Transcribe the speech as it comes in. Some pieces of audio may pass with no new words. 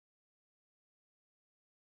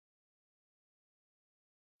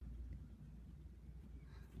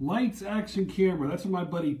Lights, action, camera. That's what my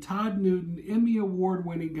buddy Todd Newton, Emmy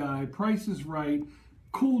Award-winning guy, Price is Right,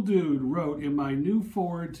 cool dude, wrote in my new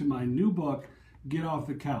foreword to my new book, Get Off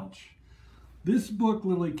the Couch. This book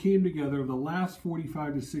literally came together over the last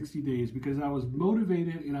 45 to 60 days because I was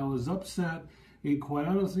motivated and I was upset, and quite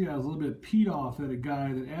honestly, I was a little bit peed off at a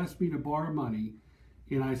guy that asked me to borrow money.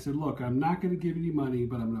 And I said, look, I'm not going to give you money,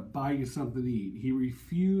 but I'm going to buy you something to eat. He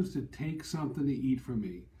refused to take something to eat from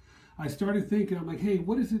me. I started thinking, I'm like, hey,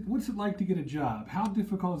 what's it like to get a job? How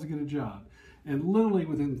difficult is it to get a job? And literally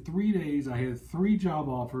within 3 days, I had 3 job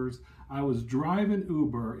offers. I was driving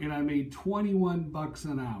Uber, and I made 21 bucks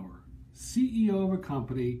an hour. CEO of a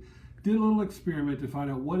company, did a little experiment to find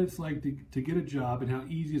out what it's like to get a job and how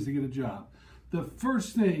easy it is to get a job. The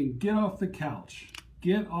first thing, get off the couch.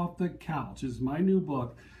 Get Off the Couch is my new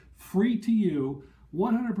book, free to you,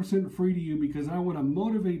 100% free to you, because I want to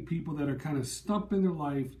motivate people that are kind of stumped in their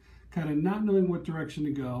life, kind of not knowing what direction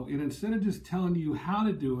to go. And instead of just telling you how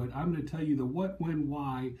to do it, I'm going to tell you the what, when,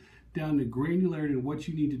 why, down to granularity and what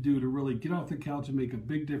you need to do to really get off the couch and make a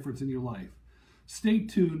big difference in your life. Stay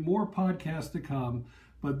tuned, more podcasts to come.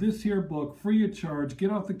 But this here book, free of charge, Get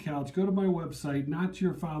Off the Couch, go to my website,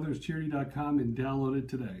 notyourfatherscharity.com, and download it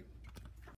today.